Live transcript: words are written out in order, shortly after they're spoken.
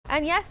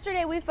And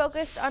yesterday we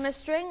focused on a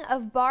string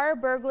of bar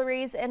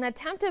burglaries and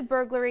attempted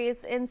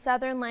burglaries in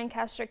southern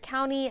Lancaster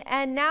County,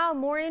 and now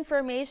more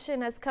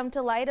information has come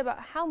to light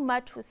about how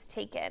much was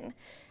taken.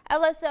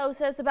 LSO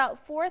says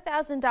about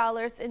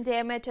 $4,000 in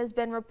damage has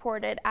been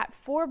reported at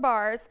 4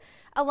 bars,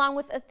 along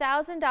with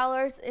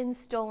 $1,000 in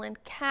stolen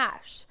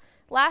cash.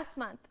 Last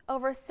month,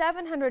 over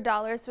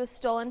 $700 was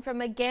stolen from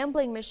a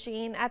gambling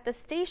machine at the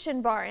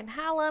Station Bar in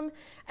Hallam.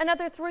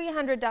 Another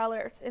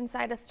 $300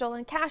 inside a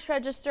stolen cash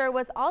register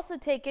was also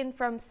taken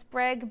from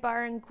Sprague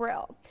Bar and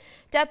Grill.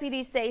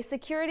 Deputies say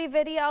security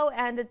video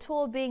and a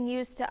tool being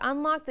used to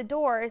unlock the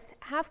doors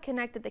have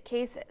connected the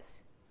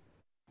cases.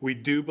 We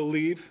do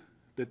believe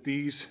that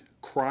these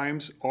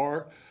crimes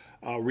are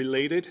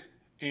related,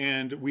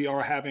 and we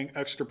are having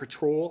extra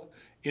patrol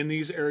in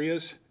these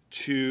areas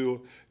to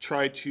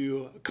try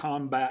to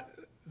combat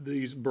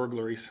these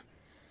burglaries.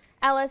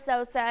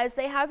 LSO says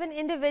they have an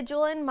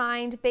individual in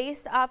mind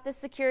based off the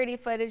security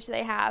footage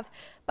they have,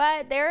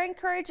 but they're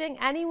encouraging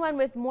anyone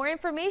with more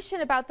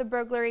information about the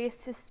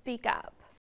burglaries to speak up.